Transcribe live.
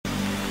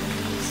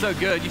So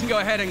good. You can go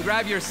ahead and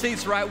grab your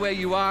seats right where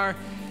you are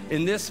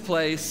in this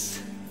place.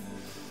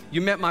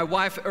 You met my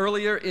wife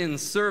earlier in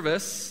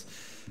service.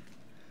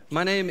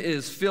 My name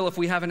is Phil, if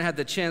we haven't had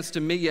the chance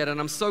to meet yet, and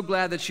I'm so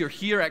glad that you're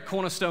here at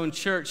Cornerstone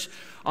Church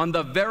on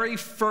the very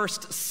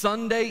first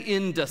Sunday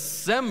in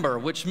December,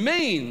 which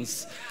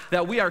means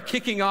that we are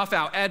kicking off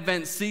our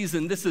Advent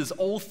season. This is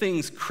all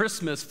things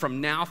Christmas from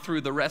now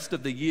through the rest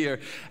of the year,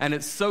 and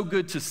it's so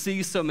good to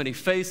see so many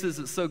faces.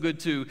 It's so good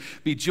to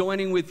be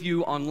joining with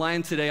you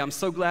online today. I'm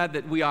so glad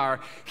that we are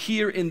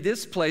here in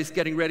this place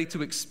getting ready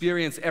to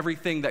experience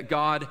everything that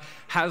God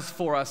has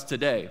for us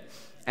today.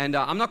 And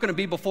I'm not going to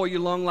be before you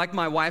long. Like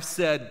my wife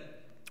said,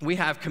 we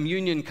have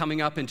communion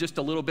coming up in just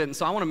a little bit, and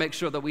so I want to make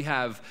sure that we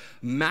have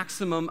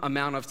maximum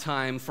amount of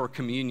time for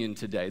communion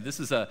today. This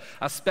is a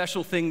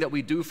special thing that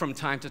we do from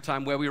time to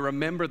time where we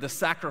remember the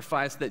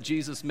sacrifice that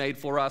Jesus made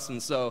for us,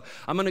 and so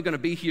I'm going to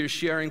be here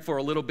sharing for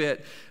a little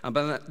bit,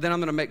 but then I'm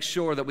going to make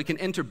sure that we can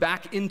enter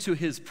back into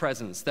His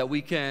presence, that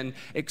we can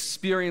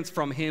experience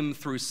from Him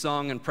through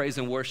song and praise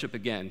and worship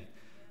again.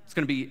 It's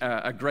going to be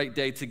a great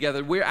day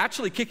together. We're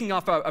actually kicking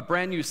off a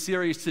brand new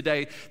series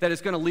today that is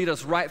going to lead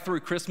us right through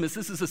Christmas.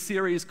 This is a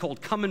series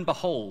called Come and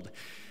Behold.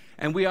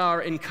 And we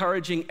are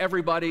encouraging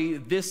everybody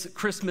this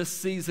Christmas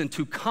season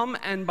to come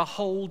and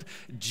behold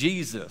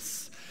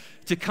Jesus.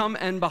 To come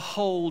and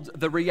behold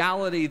the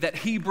reality that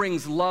He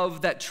brings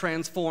love that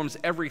transforms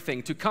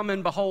everything. To come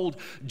and behold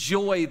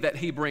joy that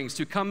He brings.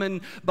 To come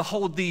and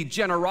behold the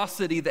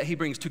generosity that He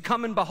brings. To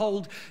come and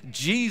behold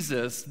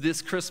Jesus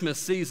this Christmas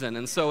season.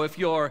 And so if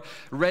you're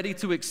ready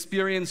to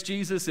experience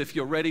Jesus, if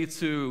you're ready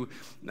to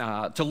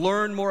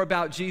learn more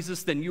about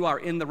Jesus, then you are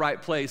in the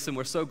right place. And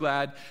we're so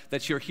glad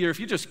that you're here. If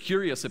you're just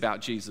curious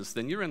about Jesus,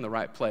 then you're in the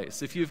right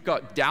place. If you've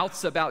got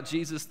doubts about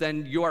Jesus,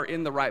 then you are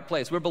in the right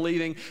place. We're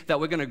believing that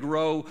we're going to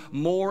grow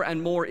more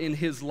and more in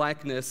His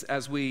likeness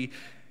as we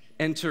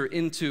enter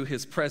into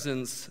His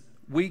presence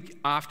week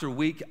after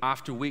week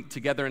after week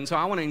together. And so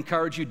I want to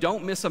encourage you,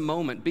 don't miss a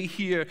moment. Be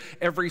here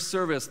every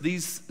service.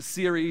 This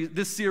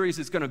series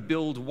is going to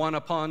build one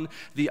upon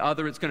the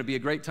other. It's going to be a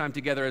great time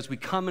together as we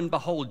come and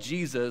behold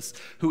Jesus,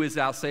 who is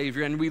our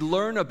Savior, and we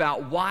learn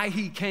about why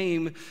He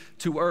came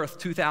to earth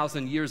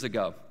 2,000 years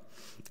ago.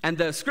 And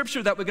the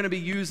scripture that we're going to be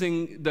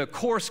using, the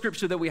core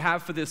scripture that we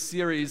have for this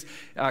series,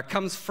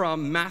 comes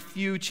from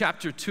Matthew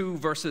chapter 2,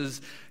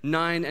 verses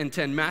 9 and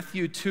 10.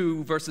 Matthew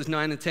 2, verses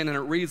 9 and 10, and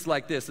it reads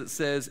like this. It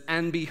says,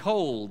 "And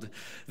behold,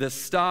 the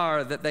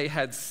star that they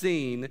had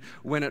seen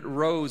when it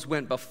rose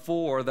went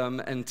before them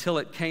until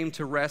it came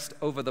to rest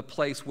over the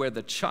place where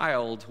the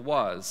child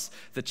was,"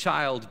 the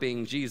child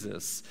being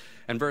Jesus.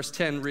 And verse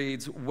 10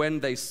 reads,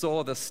 "When they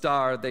saw the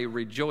star, they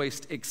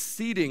rejoiced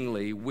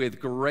exceedingly with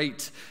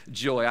great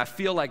joy." I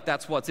feel like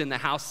that's what's in the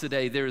house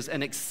today. There's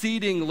an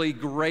exceedingly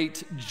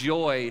great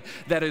joy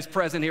that is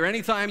present here.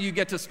 Anytime you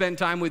get to spend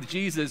time with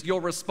Jesus,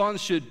 your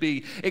response should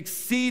be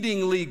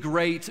exceedingly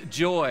great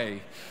joy.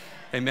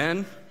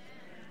 Amen?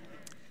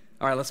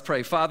 All right, let's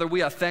pray. Father,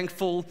 we are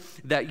thankful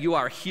that you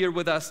are here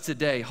with us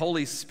today.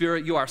 Holy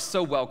Spirit, you are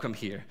so welcome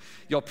here.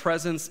 Your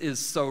presence is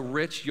so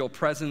rich. Your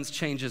presence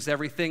changes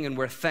everything, and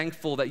we're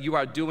thankful that you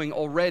are doing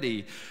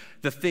already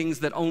the things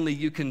that only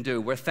you can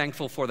do. We're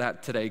thankful for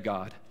that today,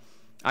 God.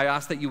 I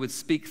ask that you would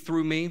speak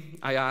through me.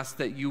 I ask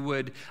that you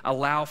would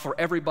allow for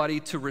everybody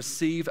to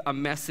receive a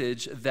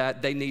message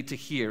that they need to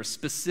hear,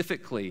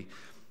 specifically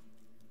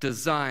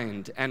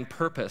designed and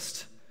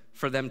purposed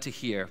for them to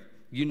hear.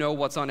 You know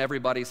what's on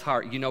everybody's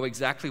heart. You know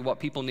exactly what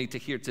people need to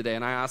hear today.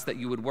 And I ask that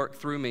you would work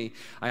through me.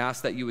 I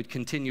ask that you would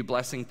continue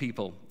blessing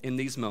people in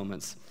these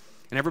moments.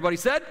 And everybody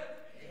said?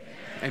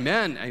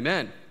 Amen. Amen.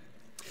 Amen.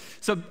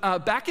 So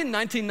back in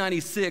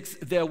 1996,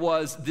 there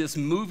was this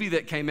movie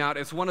that came out.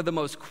 It's one of the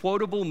most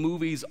quotable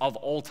movies of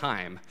all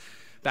time.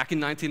 Back in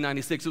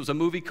 1996, it was a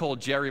movie called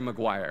Jerry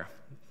Maguire.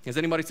 Has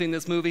anybody seen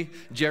this movie?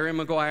 Jerry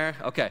Maguire?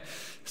 Okay.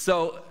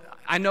 So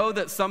I know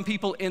that some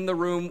people in the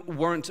room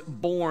weren't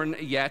born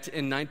yet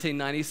in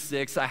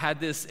 1996. I had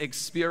this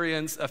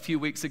experience a few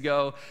weeks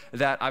ago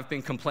that I've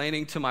been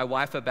complaining to my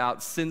wife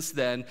about since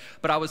then.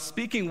 But I was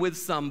speaking with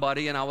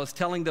somebody and I was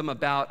telling them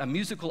about a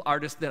musical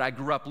artist that I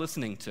grew up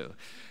listening to.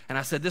 And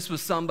I said, this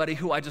was somebody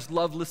who I just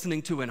loved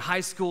listening to in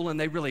high school, and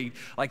they really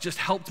just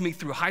helped me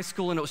through high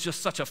school, and it was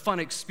just such a fun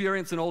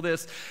experience and all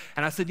this.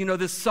 And I said,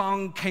 this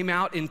song came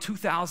out in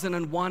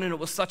 2001, and it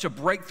was such a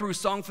breakthrough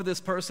song for this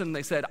person. And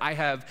they said, I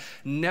have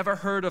never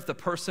heard of the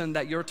person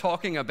that you're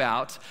talking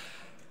about,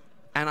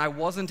 and I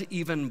wasn't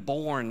even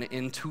born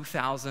in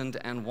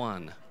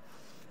 2001.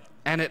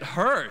 And it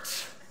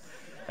hurt.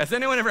 Has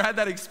anyone ever had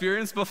that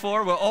experience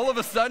before, where all of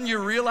a sudden you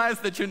realize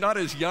that you're not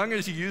as young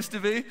as you used to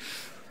be?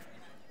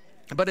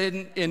 But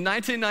in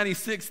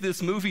 1996,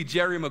 this movie,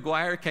 Jerry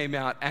Maguire, came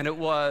out, and it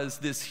was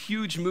this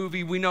huge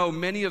movie. We know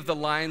many of the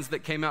lines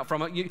that came out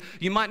from it.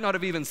 You might not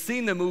have even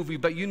seen the movie,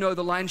 but you know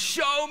the line,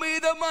 "Show me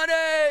the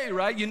money,"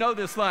 right? You know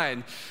this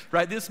line,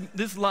 right?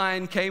 This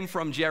line came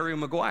from Jerry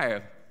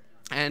Maguire.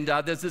 And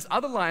there's this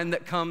other line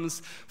that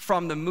comes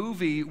from the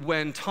movie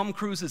when Tom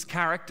Cruise's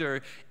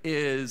character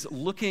is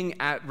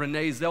looking at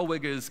Renee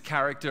Zellweger's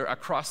character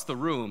across the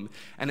room.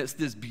 And it's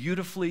this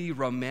beautifully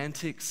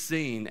romantic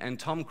scene. And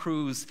Tom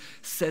Cruise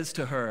says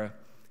to her,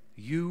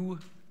 "You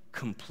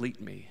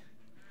complete me."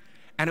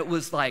 And it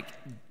was like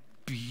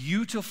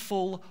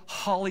beautiful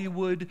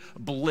Hollywood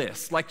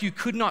bliss. Like you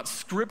could not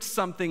script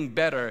something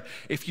better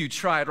if you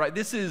tried, right?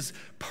 This is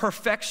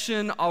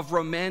perfection of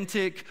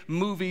romantic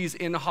movies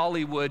in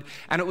Hollywood,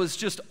 and it was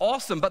just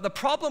awesome. But the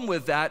problem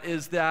with that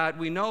is that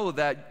we know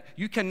that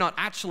you cannot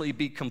actually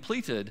be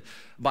completed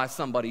by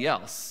somebody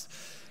else.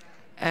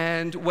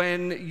 And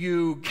when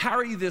you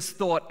carry this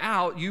thought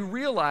out, you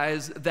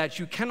realize that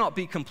you cannot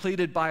be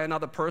completed by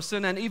another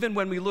person. And even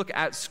when we look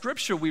at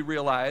Scripture, we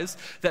realize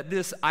that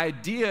this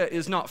idea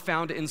is not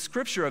found in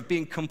Scripture of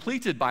being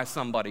completed by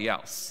somebody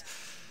else,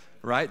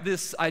 right?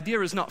 This idea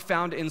is not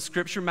found in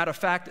Scripture. Matter of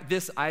fact,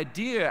 this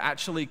idea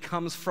actually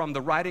comes from the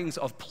writings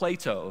of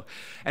Plato.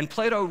 And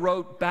Plato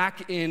wrote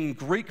back in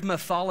Greek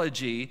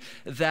mythology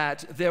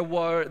that there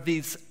were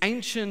these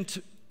ancient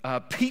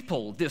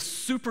people, this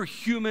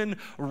superhuman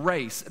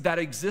race that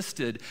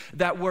existed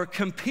that were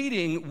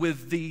competing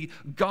with the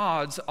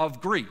gods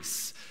of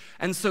Greece.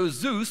 And so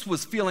Zeus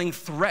was feeling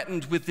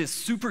threatened with this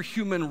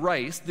superhuman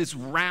race, this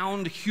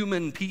round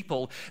human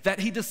people,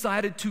 that he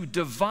decided to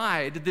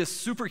divide this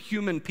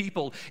superhuman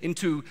people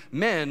into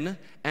men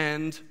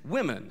and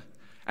women.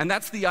 And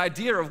that's the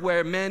idea of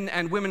where men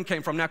and women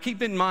came from. Now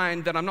keep in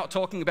mind that I'm not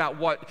talking about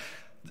what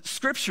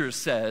Scripture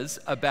says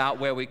about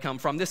where we come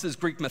from. This is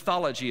Greek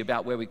mythology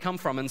about where we come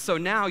from. And so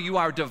now you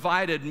are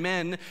divided,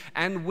 men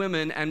and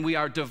women, and we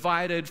are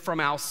divided from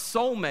our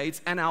soulmates,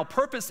 and our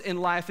purpose in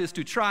life is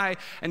to try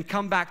and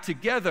come back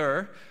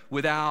together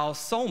with our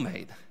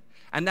soulmate.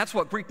 And that's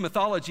what Greek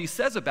mythology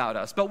says about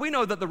us. But we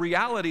know that the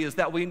reality is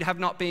that we have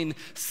not been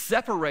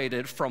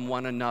separated from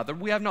one another.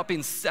 We have not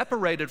been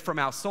separated from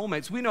our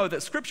soulmates. We know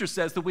that Scripture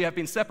says that we have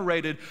been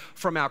separated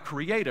from our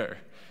Creator.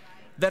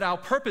 That our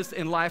purpose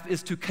in life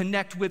is to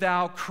connect with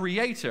our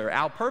Creator.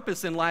 Our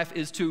purpose in life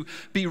is to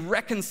be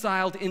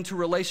reconciled into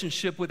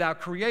relationship with our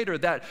Creator.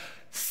 That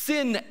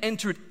sin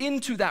entered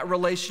into that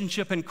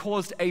relationship and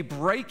caused a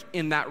break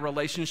in that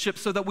relationship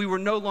so that we were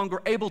no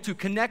longer able to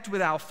connect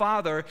with our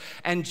Father.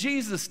 And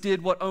Jesus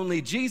did what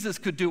only Jesus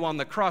could do on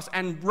the cross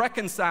and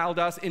reconciled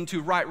us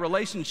into right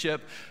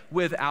relationship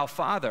with our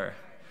Father.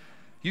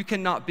 You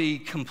cannot be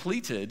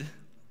completed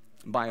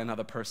by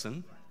another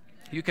person.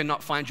 You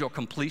cannot find your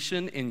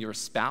completion in your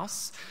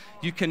spouse.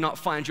 You cannot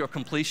find your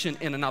completion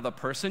in another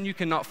person. You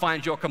cannot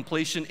find your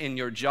completion in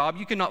your job.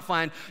 You cannot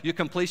find your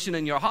completion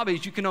in your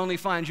hobbies. You can only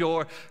find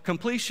your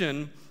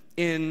completion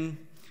in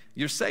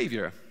your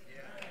Savior.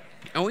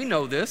 And we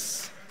know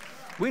this.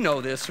 We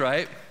know this,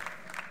 right?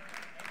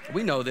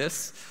 We know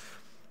this.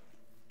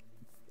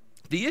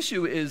 The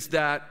issue is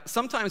that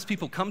sometimes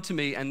people come to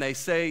me and they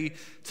say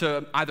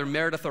to either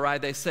Meredith or I,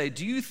 they say,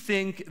 "Do you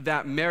think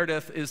that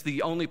Meredith is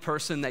the only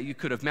person that you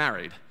could have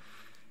married?"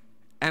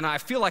 And I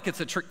feel like it's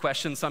a trick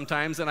question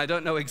sometimes, and I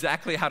don't know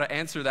exactly how to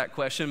answer that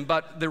question,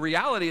 but the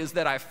reality is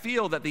that I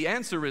feel that the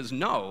answer is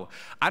no.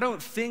 I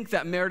don't think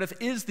that Meredith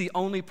is the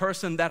only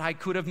person that I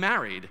could have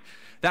married.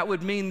 That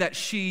would mean that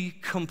she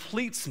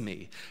completes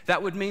me.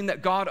 That would mean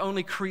that God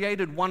only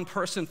created one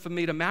person for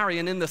me to marry.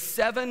 And in the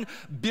 7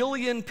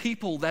 billion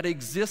people that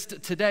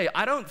exist today,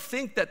 I don't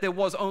think that there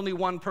was only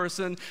one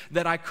person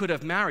that I could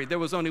have married. There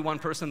was only one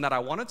person that I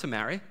wanted to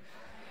marry.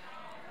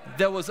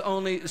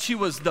 She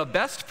was the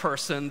best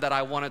person that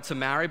I wanted to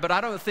marry, but I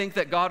don't think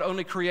that God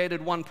only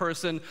created one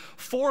person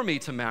for me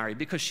to marry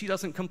because she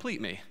doesn't complete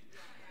me.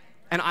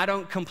 And I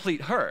don't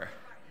complete her.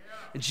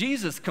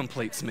 Jesus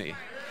completes me.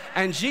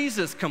 And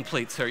Jesus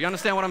completes her. You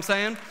understand what I'm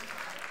saying?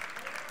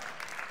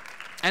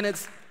 And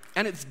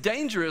it's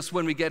dangerous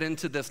when we get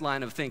into this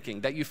line of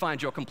thinking that you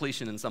find your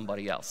completion in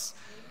somebody else.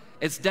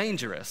 It's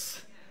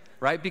dangerous,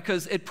 right?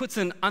 Because it puts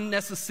an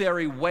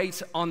unnecessary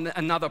weight on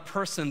another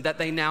person that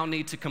they now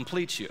need to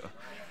complete you.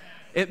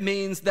 It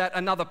means that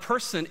another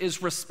person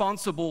is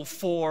responsible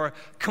for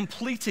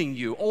completing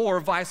you, or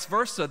vice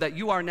versa, that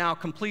you are now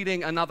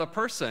completing another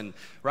person,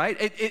 right?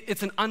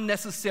 It's an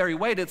unnecessary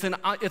weight. It's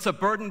a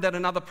burden that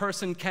another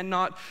person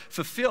cannot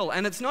fulfill.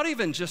 And it's not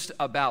even just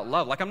about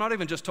love. Like, I'm not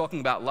even just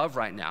talking about love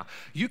right now.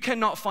 You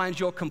cannot find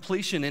your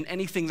completion in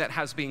anything that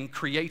has been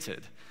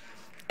created.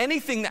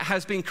 Anything that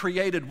has been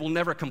created will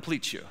never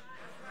complete you.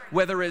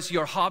 Whether it's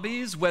your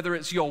hobbies, whether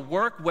it's your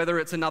work, whether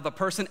it's another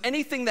person,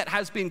 anything that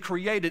has been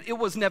created, it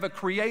was never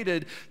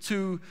created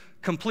to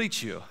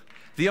complete you.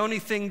 The only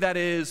thing that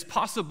is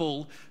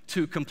possible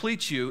to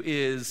complete you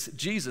is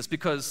Jesus,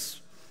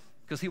 because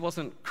he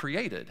wasn't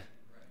created.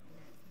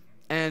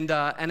 And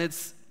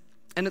it's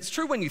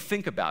true when you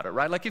think about it,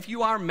 right? Like, if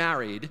you are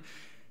married,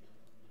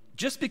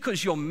 just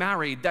because you're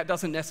married, that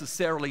doesn't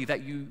necessarily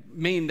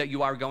mean that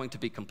you are going to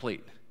be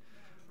complete.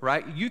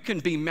 Right? You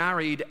can be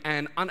married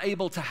and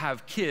unable to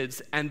have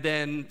kids and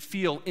then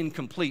feel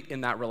incomplete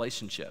in that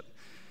relationship.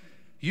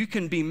 You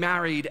can be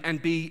married and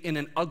be in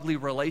an ugly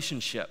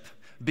relationship,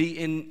 be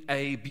in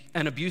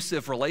an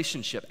abusive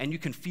relationship, and you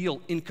can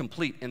feel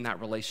incomplete in that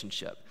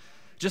relationship.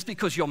 Just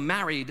because you're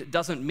married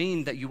doesn't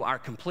mean that you are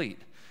complete.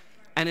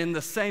 And in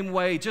the same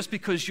way, just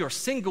because you're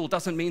single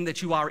doesn't mean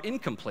that you are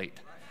incomplete.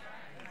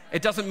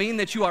 It doesn't mean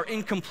that you are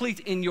incomplete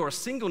in your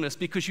singleness,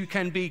 because you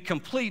can be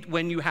complete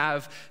when you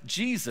have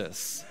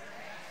Jesus.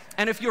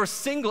 And if you're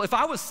single, if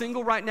I was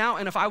single right now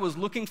and if I was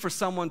looking for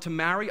someone to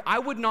marry, I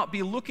would not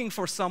be looking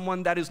for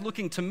someone that is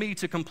looking to me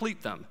to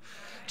complete them.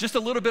 Just a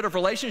little bit of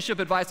relationship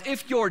advice.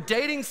 If you're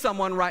dating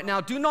someone right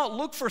now, do not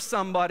look for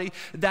somebody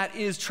that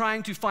is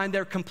trying to find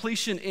their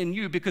completion in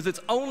you, because it's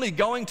only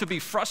going to be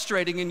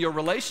frustrating in your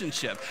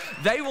relationship.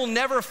 They will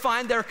never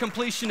find their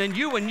completion in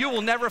you, and you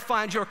will never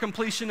find your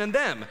completion in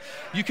them.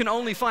 You can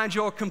only find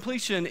your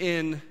completion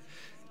in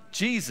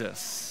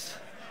Jesus.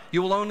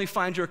 You will only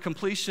find your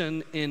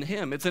completion in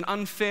Him. It's an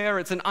unfair,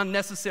 it's an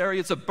unnecessary,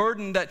 it's a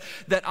burden that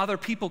other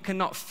people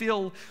cannot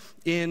fill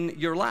in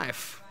your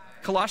life.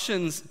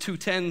 Colossians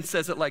 2:10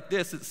 says it like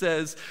this. It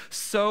says,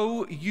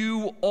 "So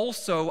you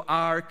also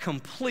are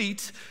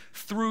complete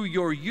through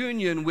your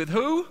union with"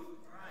 who?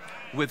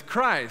 With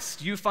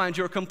Christ. You find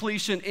your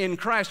completion in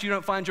Christ. You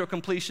don't find your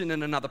completion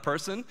in another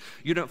person.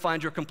 You don't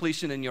find your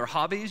completion in your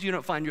hobbies. You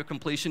don't find your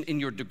completion in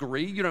your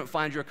degree. You don't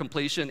find your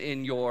completion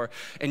in your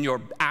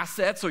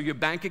assets or your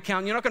bank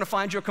account. You're not going to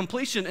find your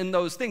completion in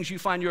those things. You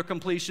find your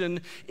completion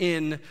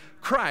in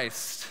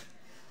Christ.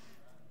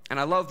 And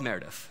I love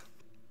Meredith.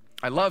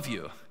 I love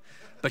you,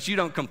 but you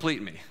don't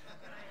complete me,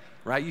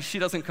 right? She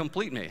doesn't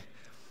complete me.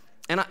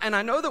 And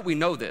I know that we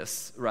know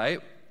this, right?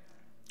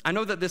 I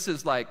know that this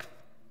is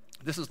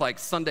like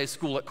Sunday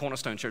school at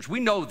Cornerstone Church.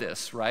 We know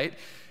this, right?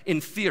 In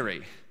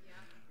theory.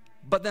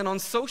 But then on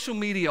social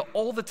media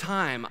all the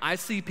time, I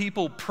see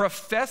people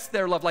profess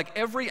their love. Like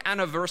every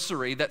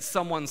anniversary that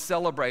someone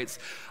celebrates,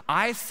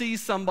 I see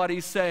somebody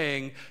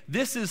saying,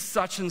 "This is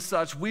such and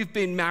such. We've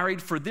been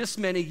married for this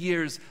many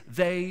years.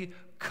 They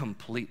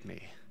complete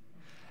me."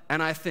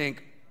 And I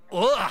think,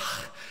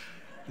 ugh,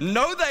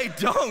 no, they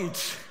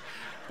don't.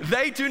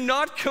 They do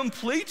not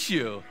complete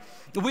you.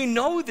 We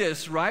know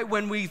this, right?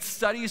 When we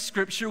study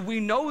Scripture, we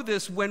know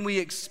this when we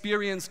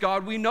experience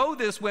God. We know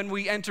this when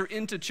we enter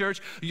into church.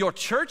 Your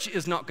church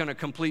is not going to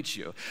complete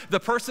you. The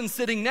person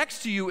sitting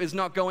next to you is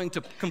not going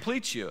to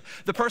complete you.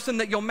 The person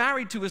that you're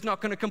married to is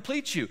not going to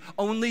complete you.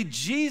 Only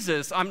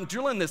Jesus, I'm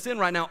drilling this in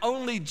right now,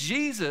 only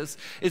Jesus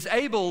is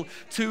able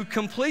to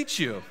complete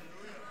you.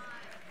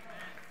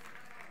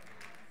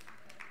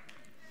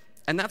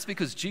 And that's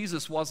because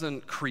Jesus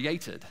wasn't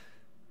created.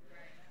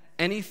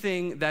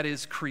 Anything that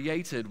is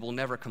created will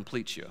never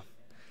complete you.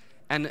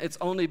 And it's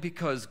only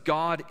because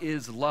God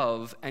is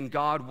love and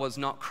God was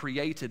not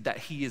created that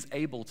He is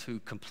able to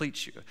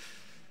complete you.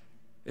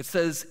 It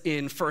says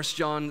in 1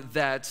 John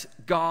that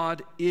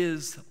God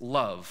is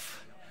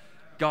love.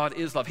 God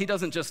is love. He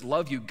doesn't just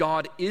love you,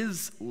 God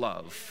is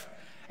love.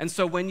 And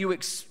so when you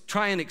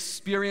try and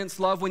experience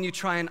love, when you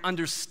try and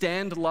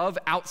understand love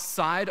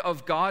outside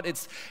of God,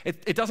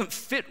 it doesn't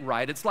fit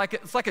right. It's like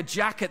a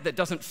jacket that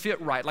doesn't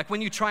fit right. Like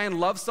when you try and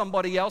love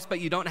somebody else, but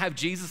you don't have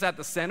Jesus at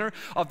the center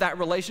of that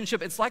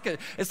relationship, it's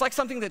like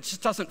something that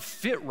just doesn't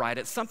fit right.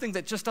 It's something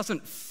that just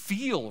doesn't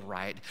feel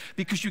right,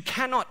 because you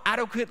cannot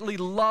adequately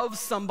love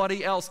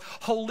somebody else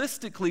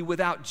holistically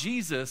without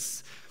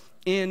Jesus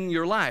in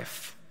your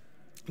life.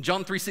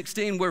 John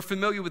 3:16, we're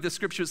familiar with this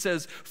scripture. It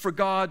says, "For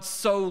God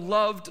so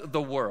loved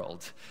the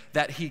world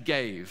that He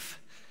gave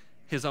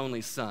His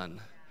only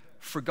Son."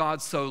 For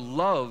God so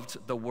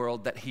loved the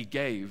world that He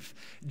gave.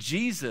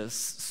 Jesus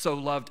so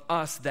loved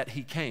us that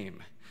He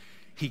came.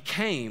 He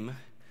came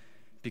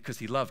because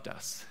He loved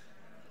us.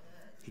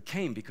 He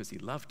came because He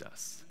loved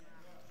us.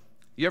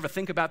 You ever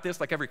think about this,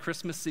 like every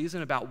Christmas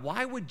season, about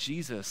why would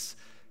Jesus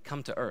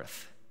come to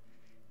earth?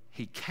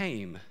 He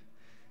came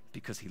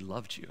because He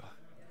loved you.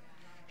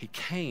 He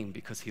came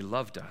because He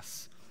loved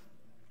us.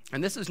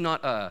 And this is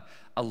not a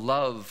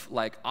love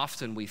like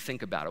often we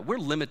think about it. We're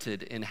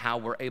limited in how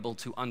we're able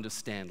to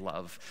understand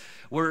love.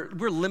 We're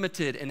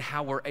limited in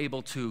how we're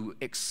able to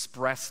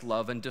express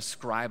love and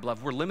describe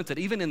love. We're limited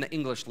even in the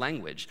English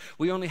language.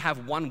 We only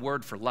have one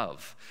word for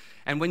love.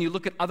 And when you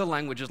look at other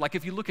languages, like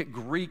if you look at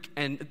Greek,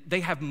 and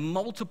they have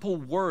multiple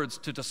words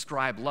to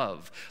describe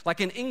love.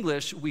 Like in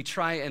English, we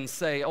try and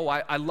say, "Oh,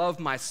 I love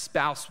my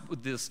spouse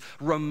with this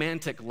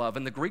romantic love."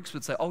 And the Greeks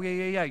would say, "Oh,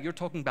 yeah, you're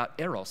talking about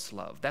eros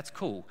love. That's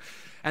cool."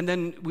 And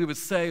then we would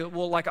say,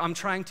 "Well, like I'm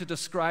trying to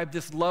describe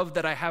this love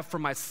that I have for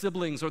my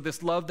siblings or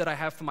this love that I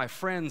have for my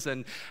friends."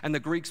 And the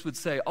Greeks would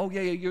say, "Oh,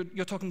 yeah,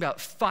 you're talking about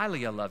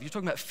philia love. You're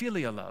talking about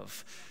philia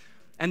love."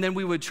 And then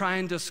we would try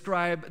and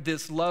describe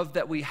this love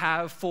that we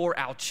have for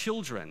our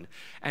children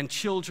and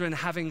children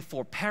having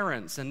for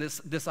parents, and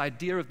this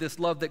idea of this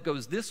love that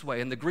goes this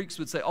way. And the Greeks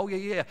would say, "Oh,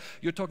 yeah,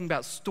 you're talking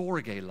about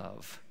storge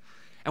love."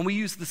 And we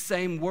use the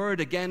same word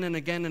again and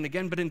again and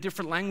again, but in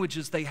different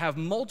languages, they have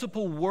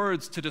multiple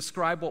words to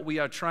describe what we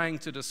are trying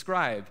to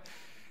describe.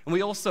 And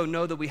we also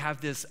know that we have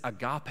this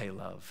agape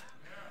love.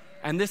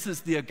 And this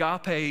is the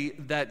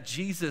agape that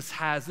Jesus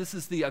has. This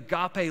is the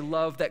agape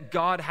love that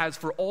God has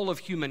for all of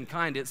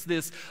humankind. It's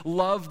this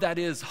love that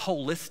is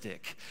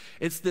holistic.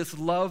 It's this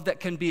love that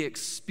can be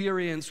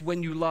experienced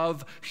when you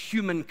love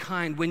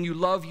humankind, when you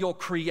love your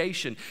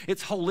creation.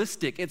 It's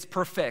holistic, it's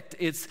perfect,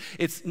 it's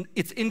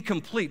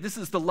incomplete. This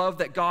is the love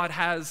that God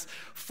has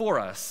for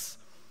us.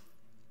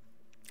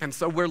 And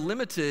so we're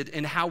limited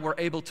in how we're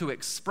able to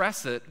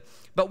express it,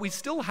 but we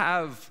still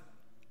have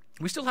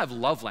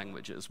love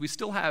languages. We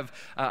still have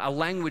a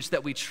language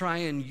that we try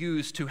and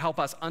use to help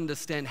us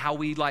understand how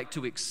we like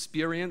to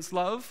experience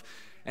love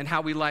and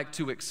how we like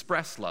to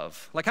express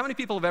love. Like, how many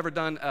people have ever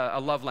done a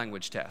love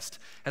language test?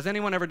 Has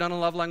anyone ever done a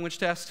love language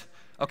test?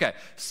 Okay,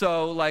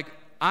 so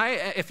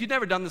if you've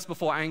never done this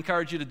before, I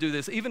encourage you to do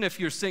this. Even if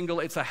you're single,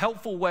 it's a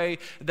helpful way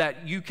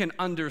that you can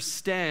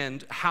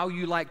understand how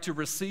you like to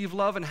receive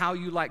love and how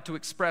you like to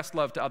express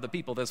love to other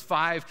people. There's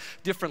 5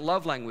 different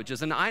love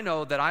languages, and I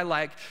know that I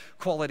like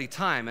quality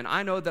time, and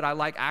I know that I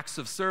like acts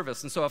of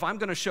service. And so if I'm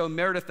going to show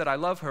Meredith that I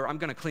love her, I'm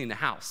going to clean the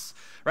house,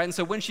 right? And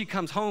so when she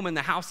comes home and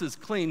the house is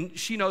clean,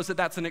 she knows that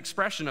that's an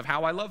expression of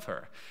how I love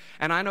her.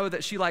 And I know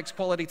that she likes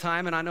quality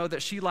time, and I know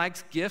that she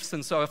likes gifts.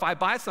 And so if I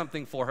buy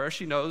something for her,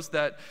 she knows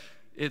that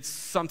it's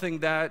something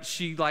that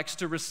she likes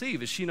to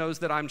receive. She knows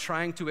that I'm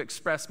trying to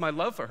express my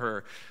love for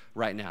her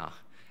right now.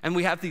 And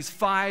we have these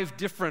 5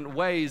 different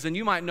ways, and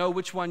you might know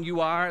which one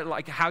you are,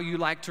 like how you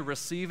like to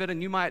receive it,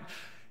 and you might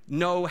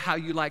know how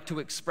you like to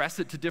express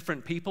it to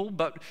different people,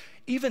 but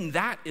even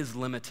that is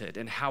limited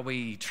in how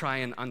we try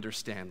and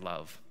understand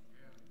love.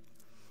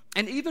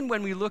 And even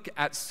when we look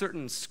at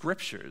certain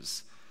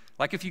scriptures,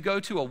 like if you go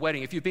to a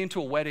wedding, if you've been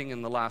to a wedding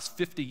in the last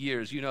 50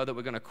 years, you know that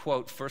we're going to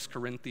quote 1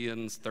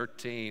 Corinthians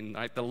 13,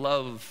 right? The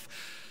love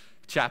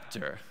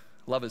chapter.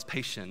 Love is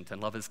patient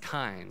and love is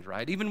kind,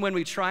 right? Even when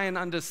we try and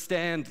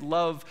understand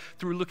love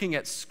through looking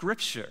at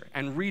Scripture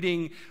and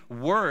reading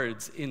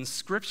words in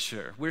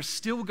Scripture, we're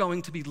still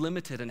going to be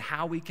limited in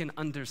how we can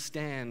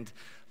understand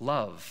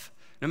love.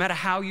 No matter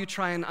how you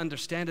try and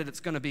understand it,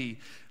 it's going to be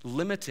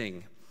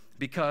limiting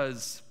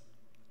because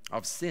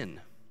of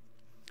sin.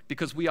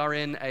 Because we are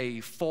in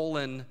a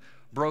fallen,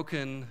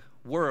 broken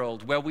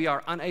world where we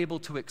are unable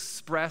to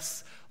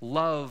express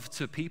love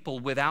to people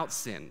without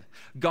sin.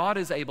 God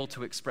is able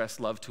to express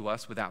love to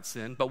us without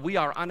sin, but we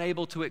are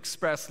unable to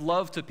express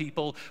love to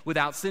people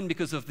without sin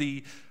because of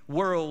the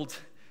world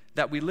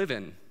that we live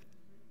in.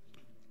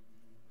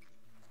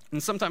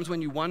 And sometimes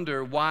when you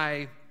wonder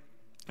why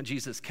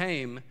Jesus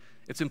came,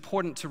 it's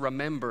important to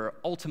remember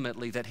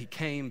ultimately that he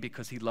came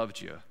because he loved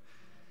you.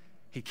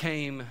 He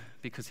came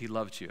because he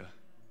loved you.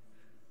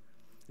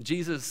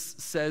 Jesus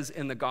says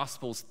in the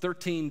Gospels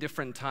 13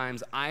 different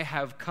times, I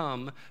have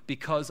come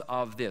because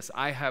of this.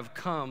 I have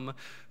come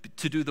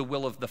to do the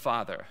will of the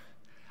Father.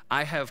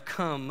 I have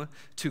come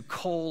to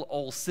call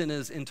all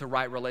sinners into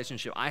right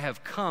relationship. I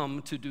have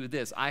come to do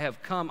this.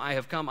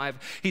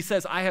 He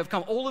says, I have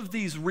come. All of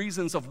these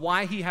reasons of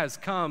why he has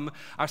come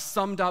are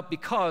summed up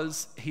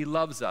because he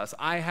loves us.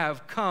 I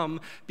have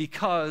come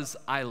because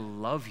I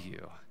love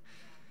you.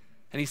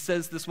 And he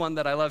says this one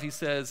that I love. He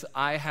says,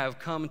 I have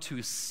come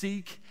to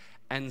seek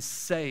and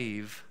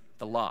save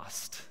the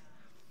lost.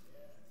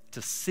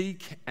 To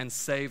seek and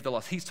save the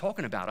lost. He's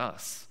talking about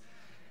us.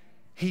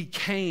 He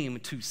came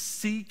to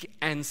seek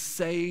and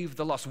save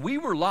the lost. We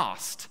were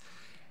lost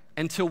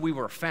until we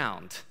were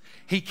found.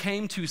 He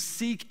came to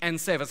seek and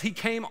save us. He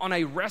came on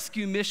a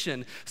rescue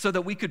mission so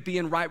that we could be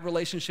in right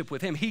relationship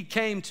with him. He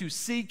came to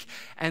seek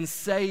and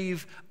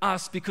save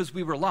us because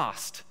we were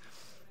lost.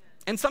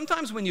 And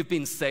sometimes when you've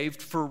been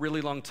saved for a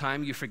really long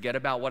time, you forget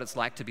about what it's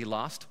like to be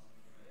lost,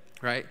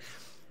 right?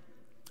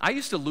 I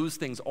used to lose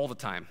things all the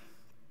time.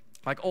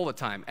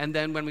 And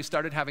then when we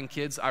started having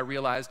kids, I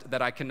realized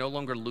that I can no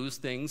longer lose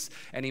things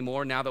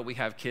anymore now that we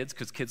have kids,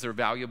 because kids are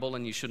valuable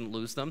and you shouldn't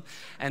lose them.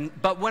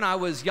 But when I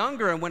was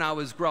younger and when I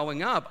was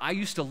growing up, I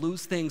used to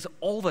lose things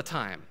all the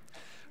time,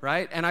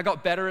 right? And I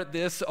got better at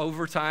this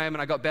over time,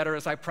 and I got better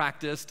as I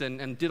practiced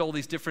and did all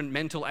these different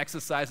mental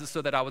exercises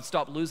so that I would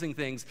stop losing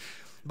things.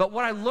 But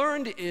what I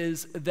learned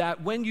is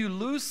that when you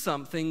lose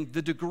something,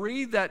 the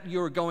degree that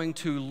you're going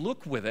to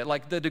look with it,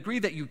 like the degree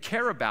that you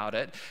care about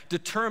it,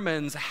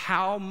 determines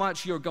how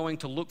much you're going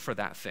to look for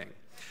that thing.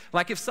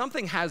 Like if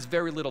something has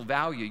very little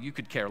value, you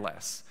could care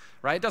less,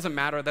 right? It doesn't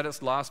matter that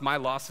it's lost. My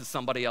loss is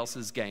somebody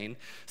else's gain.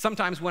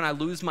 Sometimes when I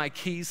lose my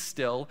keys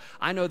still,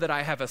 I know that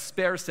I have a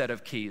spare set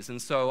of keys.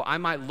 And so I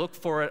might look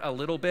for it a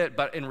little bit,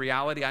 but in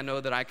reality, I know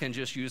that I can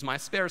just use my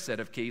spare set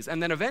of keys.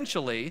 And then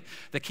eventually,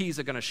 the keys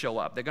are going to show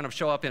up. They're going to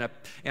show up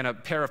in a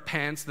pair of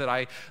pants that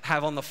I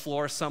have on the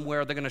floor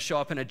somewhere. They're going to show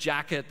up in a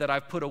jacket that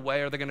I've put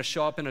away, or they're going to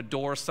show up in a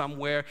door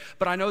somewhere.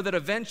 But I know that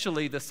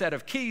eventually the set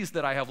of keys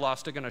that I have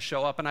lost are going to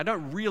show up, and I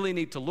don't really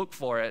need to look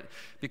for it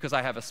because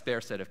I have a spare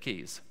set of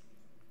keys.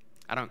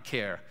 I don't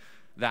care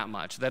that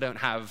much. They don't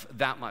have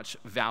that much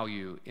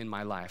value in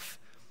my life.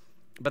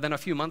 But then a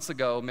few months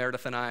ago,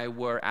 Meredith and I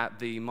were at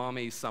the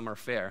Mommy Summer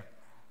Fair.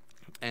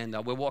 And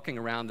we're walking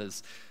around,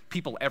 there's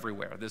people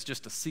everywhere. There's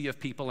just a sea of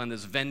people, and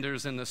there's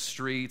vendors in the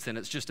streets, and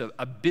it's just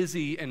a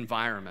busy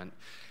environment.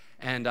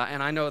 And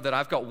I know that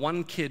I've got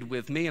one kid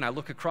with me, and I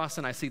look across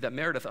and I see that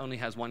Meredith only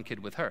has one kid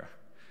with her.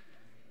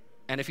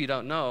 And if you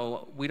don't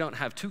know, we don't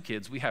have 2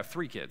 kids, we have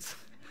 3 kids.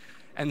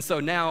 And so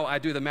now I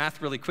do the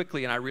math really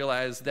quickly and I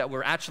realize that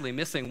we're actually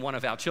missing one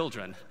of our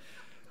children,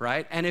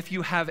 right? And if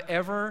you have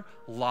ever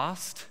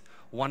lost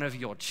one of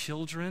your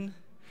children,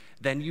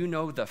 then you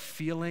know the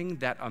feeling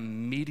that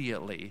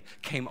immediately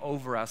came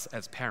over us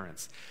as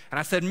parents. And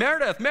I said,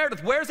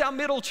 Meredith, where's our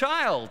middle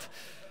child?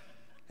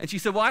 And she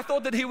said, well, I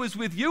thought that he was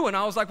with you. And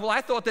I was like, well,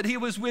 I thought that he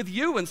was with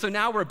you. And so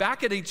now we're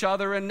back at each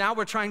other, and now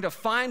we're trying to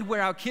find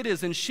where our kid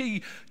is. And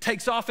she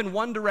takes off in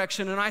one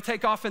direction, and I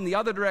take off in the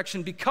other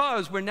direction,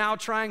 because we're now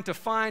trying to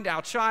find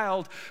our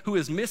child who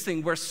is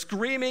missing. We're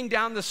screaming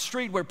down the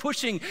street. We're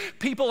pushing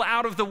people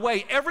out of the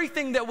way.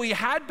 Everything that we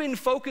had been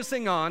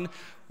focusing on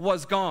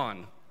was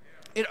gone.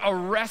 It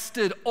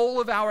arrested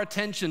all of our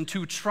attention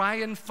to try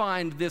and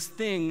find this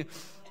thing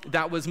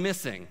that was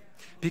missing,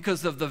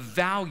 because of the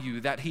value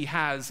that he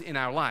has in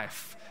our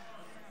life.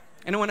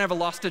 Anyone ever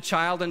lost a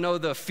child and know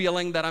the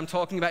feeling that I'm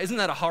talking about? Isn't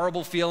that a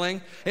horrible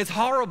feeling? It's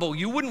horrible.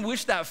 You wouldn't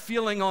wish that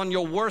feeling on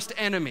your worst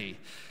enemy.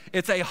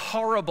 It's a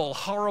horrible,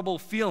 horrible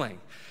feeling.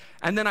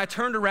 And then I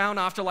turned around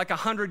after like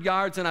 100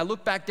 yards and I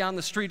look back down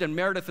the street, and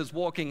Meredith is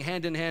walking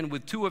hand in hand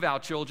with 2 of our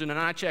children, and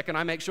I check and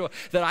I make sure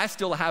that I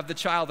still have the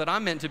child that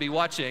I'm meant to be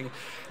watching.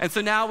 And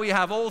so now we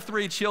have all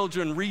 3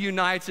 children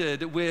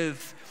reunited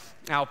with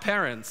our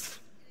parents.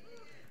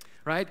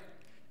 Right?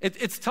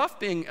 It's tough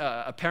being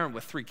a parent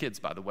with 3 kids,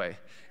 by the way.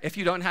 If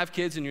you don't have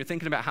kids and you're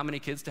thinking about how many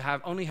kids to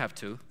have, only have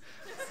 2.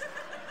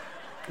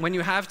 When you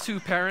have 2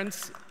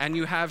 parents and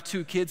you have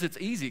 2 kids, it's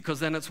easy,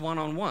 because then it's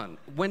one-on-one.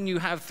 When you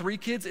have 3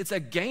 kids, it's a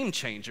game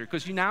changer,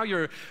 because now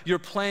you're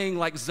playing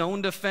like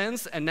zone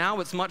defense, and now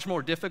it's much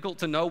more difficult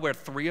to know where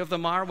 3 of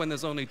them are when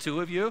there's only 2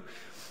 of you.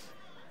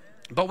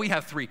 But we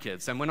have 3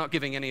 kids, and we're not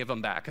giving any of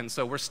them back, and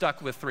so we're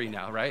stuck with 3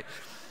 now, right?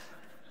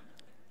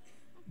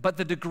 But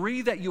the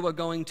degree that you are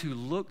going to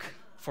look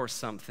for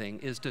something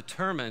is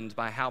determined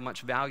by how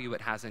much value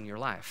it has in your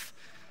life.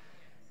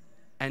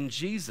 And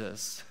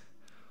Jesus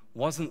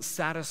wasn't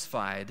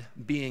satisfied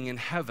being in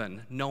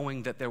heaven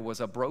knowing that there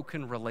was a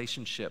broken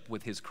relationship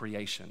with his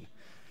creation.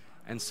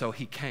 And so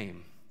he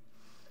came.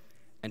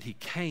 And he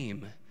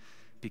came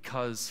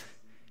because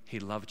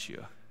he loved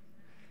you.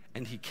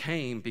 And he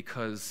came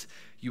because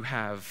you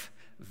have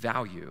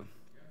value.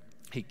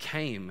 He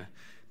came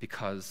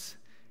because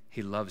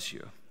he loves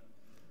you.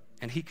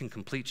 And he can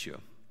complete you.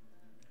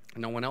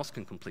 No one else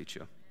can complete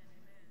you.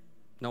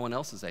 No one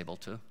else is able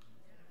to.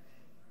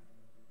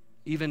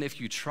 Even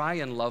if you try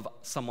and love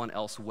someone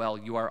else well,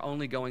 you are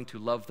only going to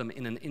love them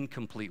in an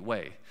incomplete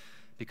way,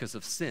 because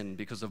of sin,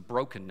 because of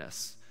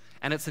brokenness.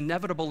 And it's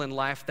inevitable in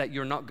life that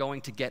you're not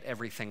going to get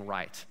everything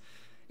right.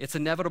 It's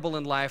inevitable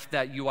in life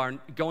that you are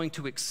going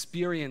to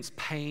experience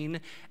pain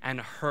and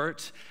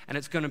hurt, and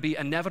it's going to be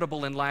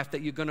inevitable in life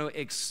that you're going to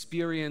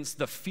experience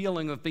the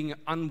feeling of being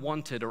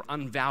unwanted or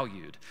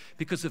unvalued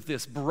because of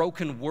this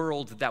broken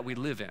world that we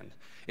live in.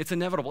 It's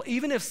inevitable.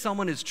 Even if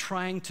someone is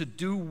trying to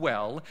do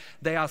well,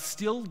 they are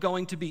still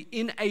going to be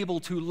unable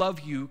to love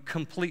you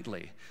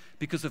completely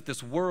because of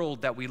this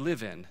world that we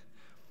live in.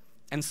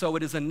 And so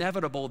it is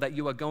inevitable that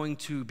you are going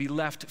to be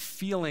left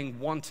feeling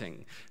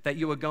wanting, that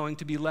you are going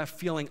to be left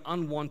feeling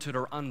unwanted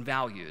or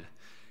unvalued.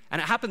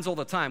 And it happens all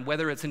the time,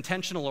 whether it's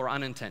intentional or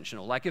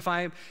unintentional. Like if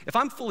I'm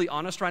fully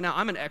honest right now,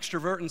 I'm an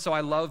extrovert, and so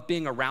I love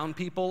being around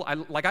people. I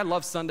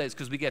love Sundays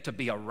because we get to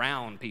be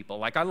around people.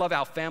 Like I love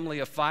our family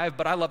of 5,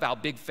 but I love our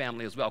big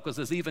family as well, because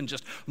there's even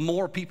just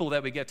more people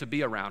that we get to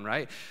be around,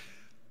 right?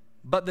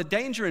 But the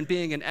danger in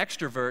being an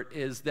extrovert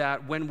is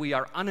that when we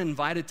are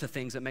uninvited to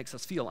things, it makes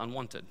us feel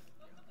unwanted.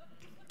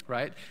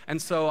 Right? And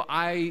so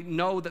I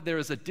know that there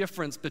is a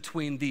difference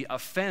between the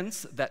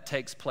offense that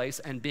takes place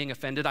and being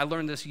offended. I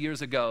learned this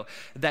years ago,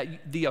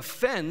 that the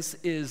offense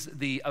is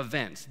the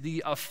event.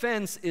 The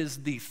offense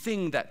is the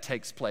thing that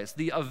takes place.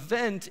 The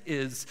event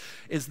is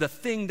the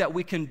thing that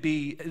we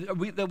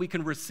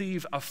can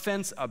receive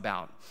offense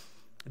about.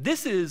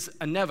 This is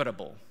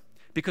inevitable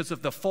because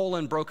of the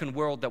fallen, broken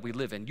world that we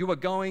live in. You are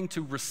going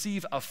to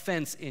receive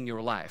offense in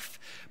your life.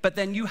 But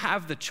then you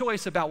have the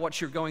choice about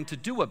what you're going to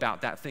do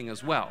about that thing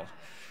as well.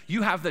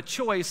 You have the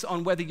choice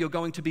on whether you're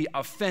going to be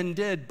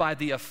offended by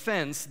the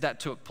offense that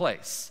took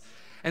place.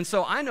 And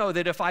so I know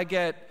that if I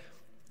get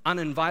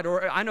uninvited,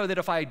 or I know that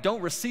if I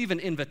don't receive an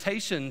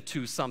invitation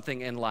to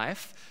something in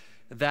life,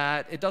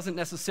 that it doesn't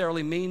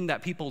necessarily mean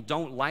that people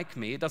don't like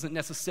me. It doesn't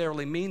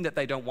necessarily mean that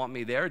they don't want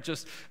me there. It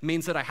just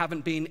means that I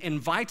haven't been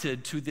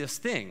invited to this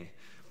thing.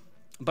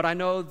 But I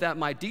know that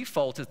my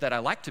default is that I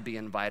like to be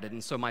invited,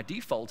 and so my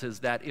default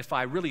is that if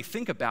I really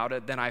think about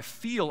it, then I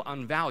feel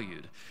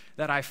unvalued,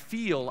 that I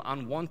feel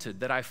unwanted,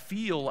 that I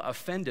feel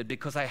offended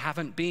because I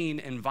haven't been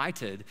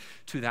invited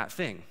to that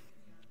thing.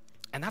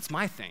 And that's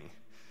my thing.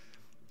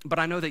 But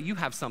I know that you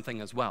have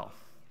something as well.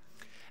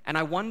 And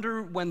I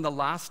wonder when the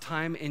last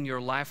time in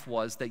your life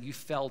was that you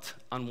felt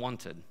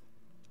unwanted,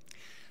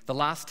 the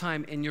last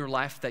time in your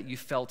life that you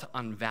felt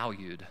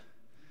unvalued,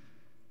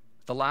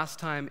 the last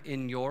time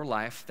in your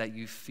life that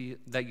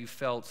you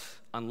felt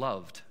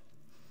unloved,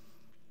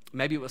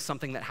 Maybe it was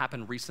something that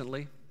happened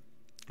recently.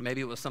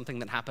 Maybe it was something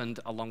that happened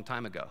a long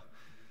time ago.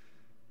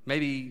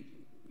 Maybe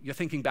you're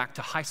thinking back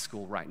to high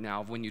school right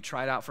now when you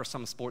tried out for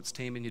some sports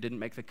team and you didn't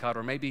make the cut.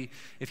 Or maybe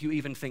if you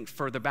even think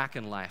further back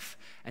in life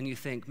and you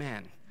think,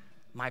 man,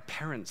 my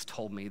parents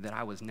told me that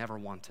I was never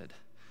wanted.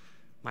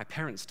 My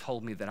parents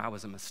told me that I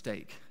was a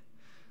mistake.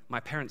 My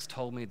parents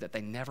told me that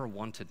they never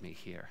wanted me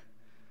here.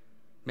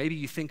 Maybe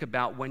you think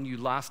about when you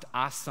last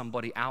asked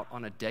somebody out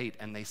on a date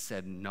and they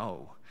said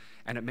no,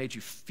 and it made you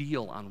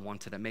feel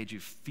unwanted, it made you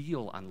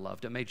feel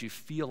unloved, it made you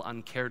feel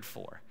uncared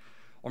for.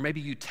 Or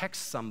maybe you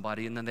text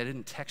somebody and then they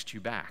didn't text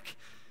you back.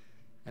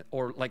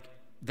 Or like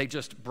they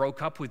just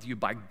broke up with you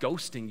by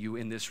ghosting you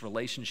in this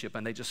relationship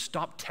and they just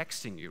stopped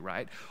texting you,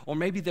 right? Or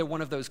maybe they're one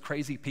of those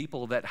crazy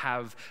people that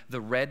have the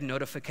red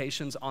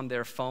notifications on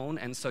their phone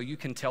and so you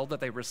can tell that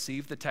they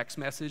received the text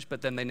message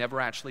but then they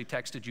never actually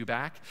texted you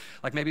back.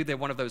 Like maybe they're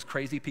one of those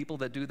crazy people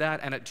that do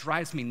that, and it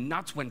drives me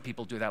nuts when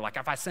people do that. Like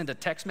if I send a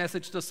text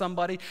message to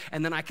somebody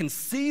and then I can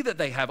see that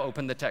they have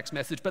opened the text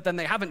message but then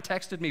they haven't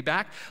texted me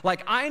back.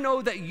 Like I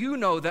know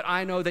that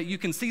I know that you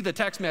can see the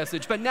text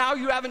message but now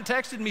you haven't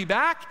texted me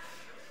back.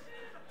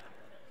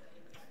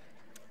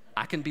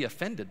 I can be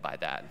offended by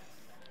that.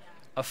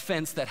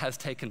 Offense that has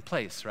taken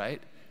place,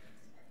 right?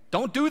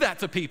 Don't do that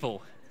to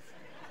people.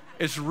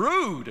 It's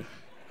rude.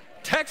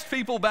 Text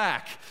people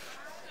back.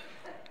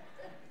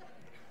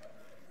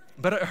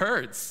 But it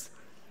hurts.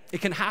 It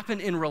can happen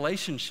in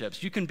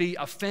relationships. You can be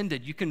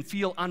offended. You can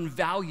feel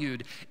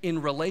unvalued in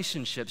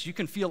relationships. You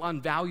can feel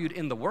unvalued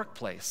in the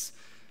workplace.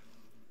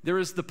 There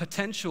is the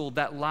potential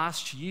that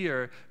last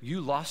year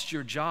you lost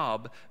your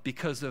job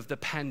because of the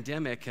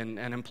pandemic and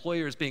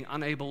employers being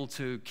unable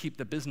to keep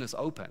the business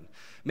open.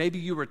 Maybe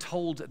you were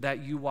told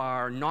that you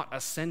are not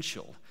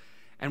essential.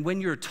 And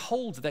when you're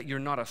told that you're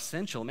not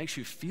essential, it makes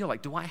you feel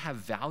like, do I have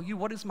value?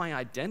 What is my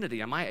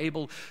identity? Am I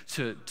able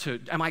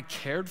am I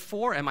cared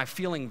for? Am I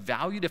feeling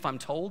valued if I'm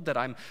told that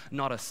I'm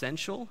not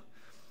essential?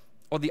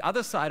 Or the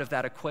other side of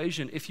that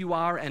equation, if you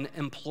are an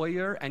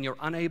employer and you're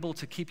unable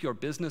to keep your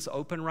business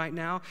open right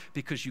now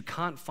because you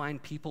can't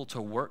find people to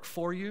work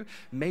for you,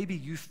 maybe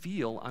you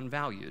feel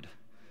unvalued.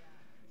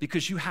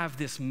 Because you have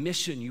this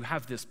mission, you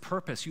have this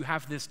purpose, you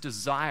have this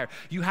desire,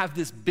 you have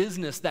this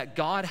business that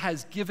God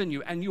has given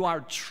you, and you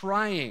are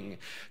trying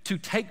to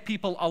take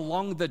people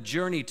along the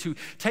journey,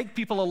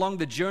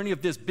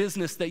 of this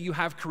business that you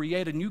have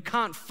created, and you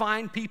can't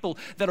find people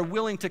that are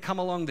willing to come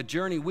along the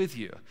journey with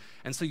you.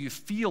 And so you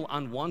feel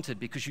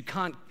unwanted because you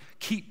can't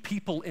keep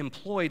people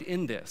employed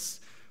in this.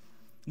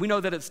 We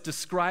know that it's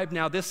described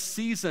now, this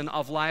season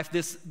of life,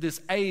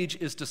 this age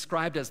is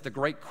described as the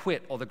Great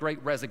Quit or the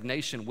Great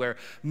Resignation, where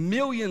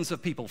millions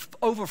of people,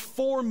 over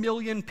 4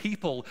 million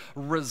people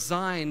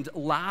resigned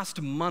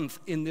last month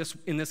in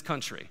this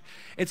country.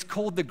 It's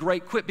called the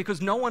Great Quit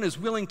because no one is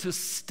willing to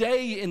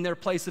stay in their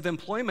place of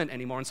employment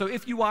anymore. And so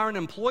if you are an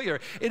employer,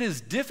 it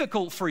is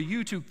difficult for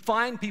you to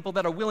find people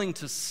that are willing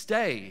to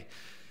stay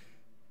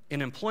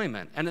in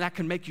employment, and that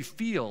can make you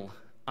feel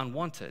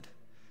unwanted.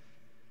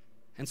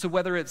 And so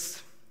whether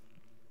it's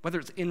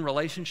in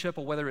relationship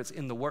or whether it's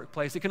in the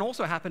workplace, it can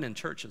also happen in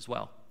church as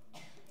well.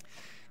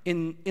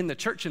 In the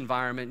church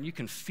environment, you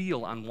can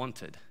feel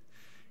unwanted.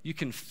 You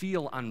can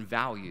feel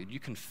unvalued. You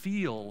can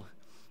feel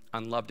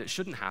unloved. It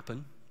shouldn't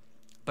happen,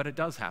 but it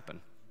does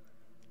happen.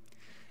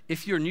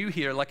 If you're new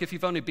here, like if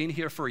you've only been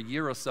here for a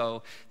year or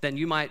so, then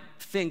you might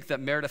think that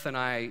Meredith and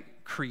I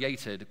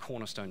created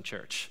Cornerstone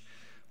Church.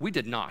 We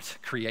did not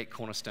create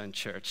Cornerstone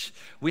Church.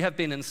 We have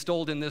been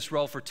installed in this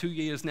role for 2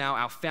 years now.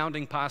 Our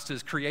founding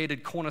pastors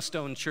created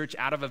Cornerstone Church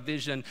out of a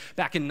vision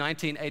back in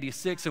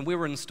 1986, and we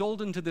were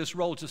installed into this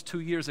role just 2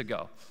 years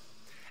ago.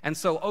 And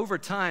so over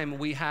time,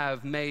 we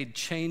have made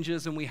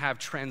changes and we have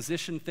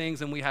transitioned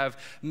things and we have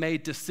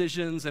made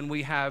decisions and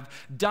we have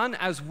done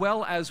as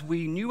well as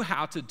we knew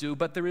how to do,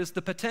 but there is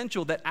the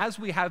potential that as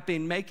we have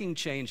been making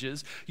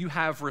changes, you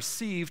have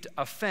received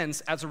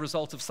offense as a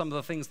result of some of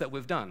the things that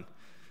we've done.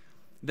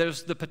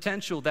 There's the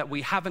potential that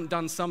we haven't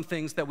done some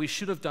things that we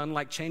should have done,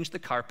 like change the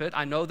carpet.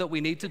 I know that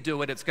we need to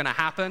do it. It's going to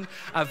happen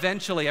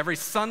eventually. Every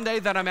Sunday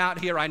that I'm out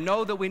here, I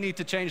know that we need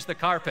to change the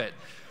carpet.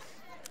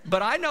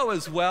 But I know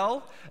as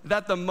well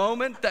that the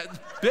moment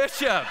that,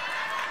 Bishop,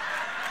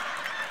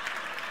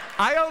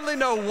 I only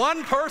know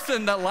one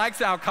person that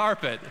likes our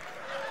carpet.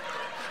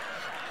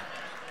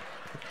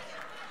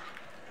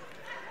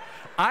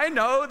 I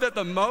know that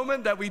the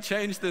moment that we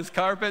change this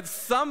carpet,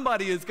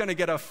 somebody is going to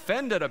get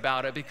offended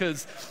about it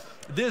because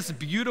this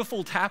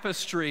beautiful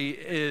tapestry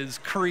is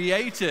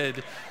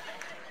created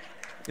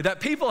that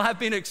people have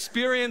been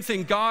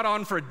experiencing God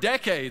on for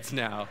decades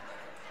now.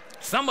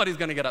 Somebody's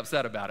going to get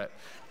upset about it.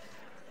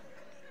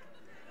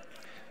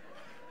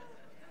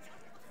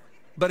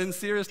 But in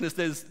seriousness,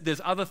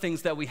 there's other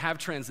things that we have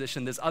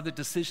transitioned. There's other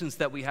decisions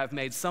that we have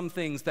made. Some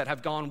things that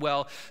have gone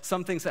well,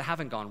 some things that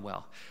haven't gone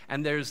well.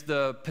 And there's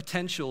the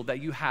potential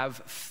that you have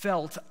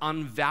felt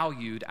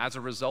unvalued as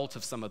a result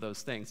of some of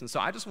those things. And so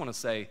I just want to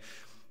say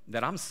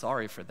that I'm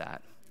sorry for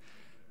that.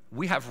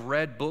 We have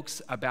read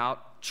books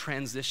about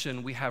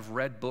transition. We have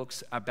read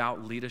books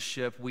about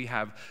leadership. We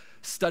have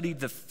studied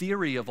the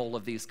theory of all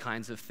of these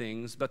kinds of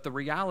things, but the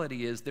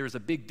reality is there's a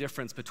big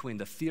difference between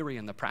the theory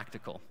and the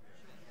practical.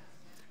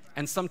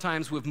 And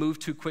sometimes we've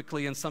moved too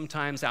quickly, and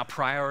sometimes our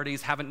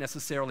priorities haven't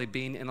necessarily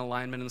been in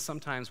alignment, and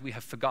sometimes we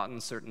have forgotten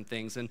certain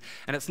things. And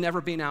it's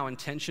never been our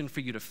intention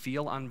for you to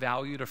feel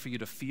unvalued or for you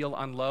to feel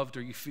unloved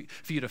or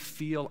for you to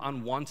feel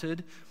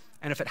unwanted.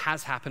 And if it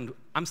has happened,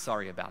 I'm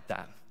sorry about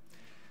that.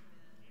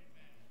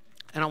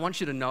 And I want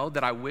you to know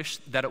that I wish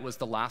that it was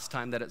the last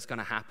time that it's going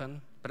to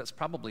happen, but it's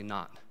probably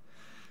not,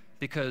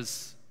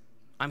 because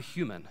I'm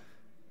human,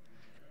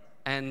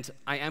 and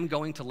I am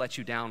going to let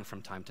you down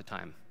from time to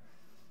time.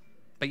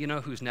 But you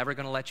know who's never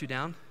going to let you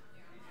down?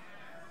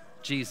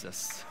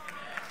 Jesus.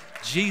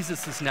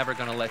 Jesus is never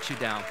going to let you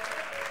down.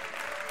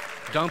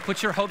 Don't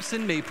put your hopes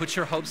in me, put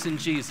your hopes in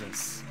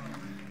Jesus.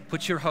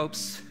 Put your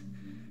hopes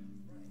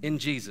in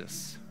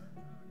Jesus.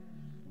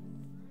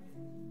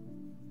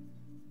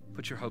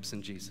 Put your hopes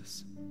in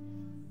Jesus.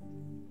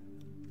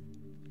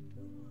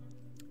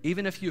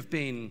 Even if you've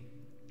been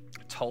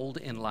told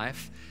in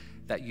life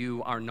that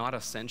you are not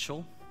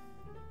essential,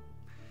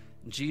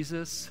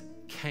 Jesus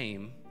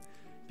came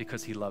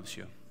because he loves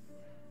you.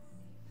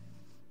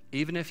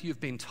 Even if you've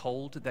been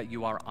told that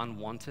you are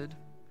unwanted,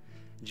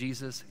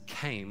 Jesus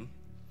came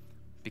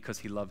because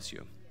he loves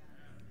you.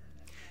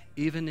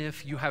 Even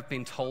if you have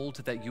been told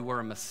that you were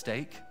a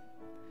mistake,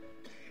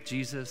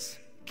 Jesus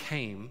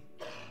came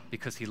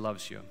because he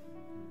loves you.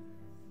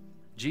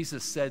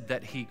 Jesus said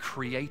that he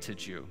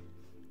created you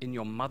in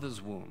your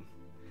mother's womb.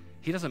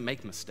 He doesn't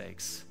make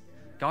mistakes.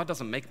 God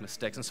doesn't make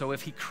mistakes. And so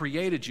if he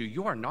created you,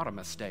 you are not a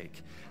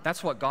mistake.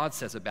 That's what God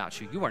says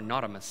about you. You are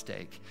not a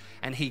mistake.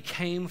 And he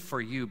came for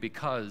you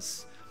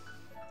because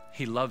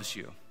he loves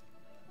you.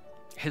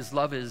 His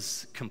love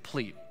is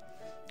complete.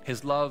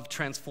 His love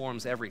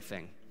transforms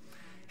everything.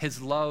 His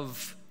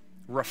love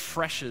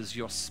refreshes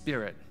your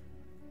spirit.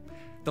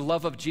 The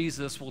love of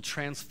Jesus will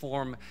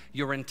transform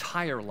your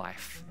entire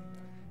life.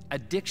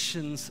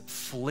 Addictions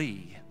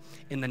flee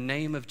in the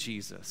name of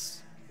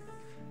Jesus.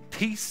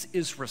 Peace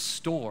is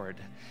restored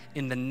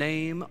in the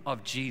name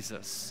of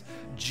Jesus.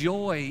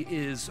 Joy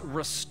is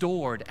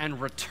restored and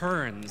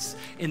returns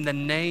in the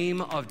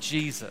name of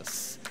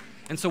Jesus.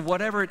 And so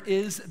whatever it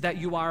is that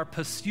you are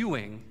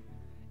pursuing,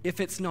 if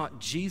it's not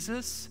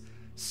Jesus,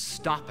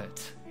 stop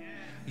it.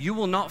 You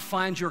will not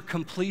find your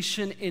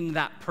completion in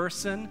that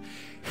person.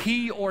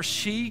 He or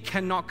she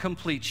cannot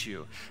complete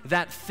you.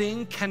 That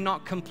thing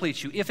cannot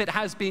complete you. If it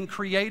has been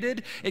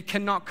created, it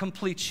cannot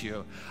complete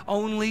you.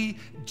 Only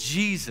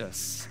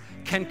Jesus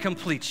can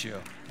complete you.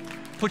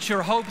 Put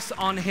your hopes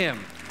on him,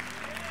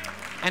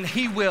 and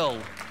he will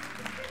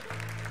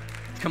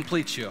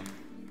complete you.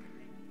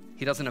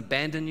 He doesn't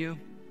abandon you.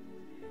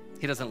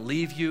 He doesn't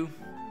leave you.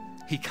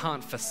 He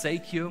can't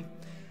forsake you.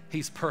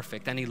 He's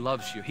perfect, and he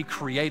loves you. He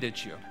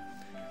created you,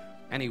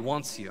 and he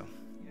wants you.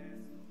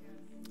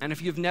 And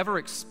if you've never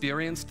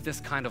experienced this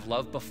kind of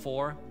love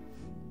before,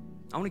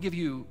 I want to give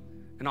you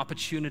an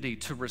opportunity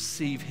to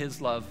receive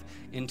his love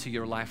into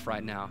your life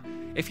right now.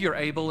 If you're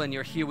able and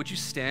you're here, would you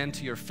stand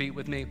to your feet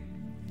with me?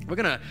 We're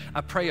going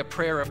to pray a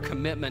prayer of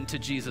commitment to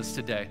Jesus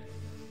today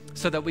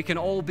so that we can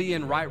all be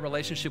in right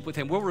relationship with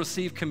him. We'll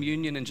receive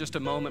communion in just a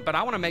moment, but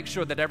I want to make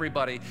sure that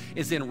everybody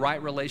is in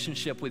right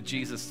relationship with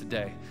Jesus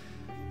today.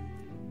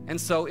 And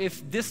so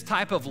if this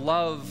type of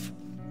love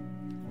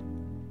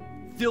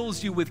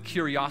fills you with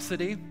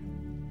curiosity,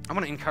 I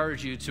want to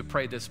encourage you to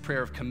pray this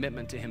prayer of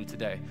commitment to him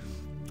today.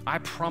 I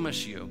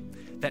promise you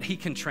that he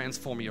can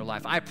transform your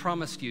life. I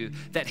promise you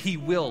that he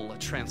will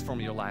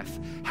transform your life.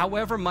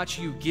 However much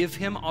you give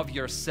him of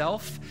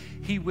yourself,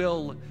 he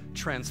will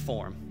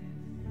transform.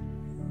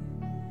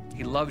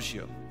 He loves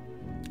you.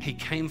 He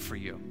came for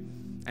you,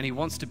 and he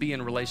wants to be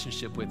in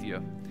relationship with you.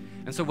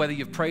 And so whether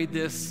you've prayed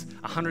this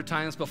 100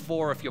 times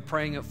before, or if you're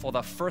praying it for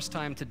the first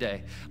time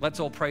today, let's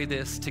all pray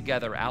this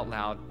together out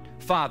loud.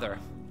 Father,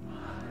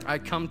 I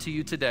come to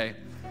you today,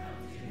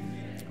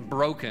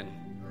 broken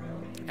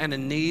and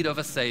in need of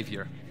a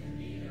Savior.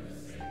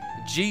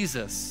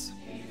 Jesus,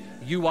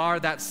 you are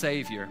that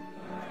Savior.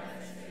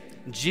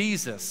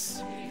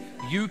 Jesus,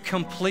 you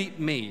complete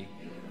me.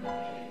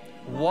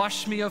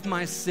 Wash me of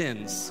my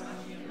sins.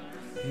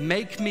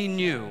 Make me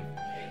new.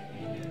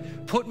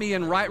 Put me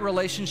in right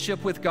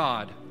relationship with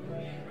God.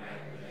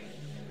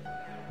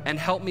 And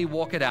help me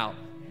walk it out.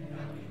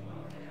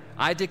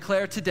 I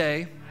declare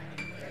today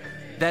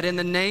that in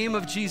the name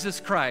of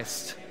Jesus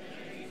Christ,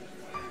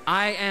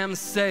 I am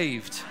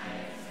saved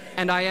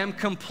and I am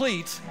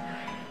complete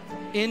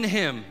in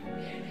him.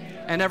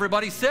 And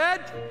everybody said,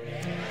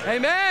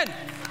 amen.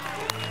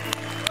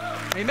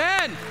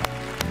 Amen.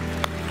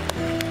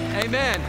 Amen.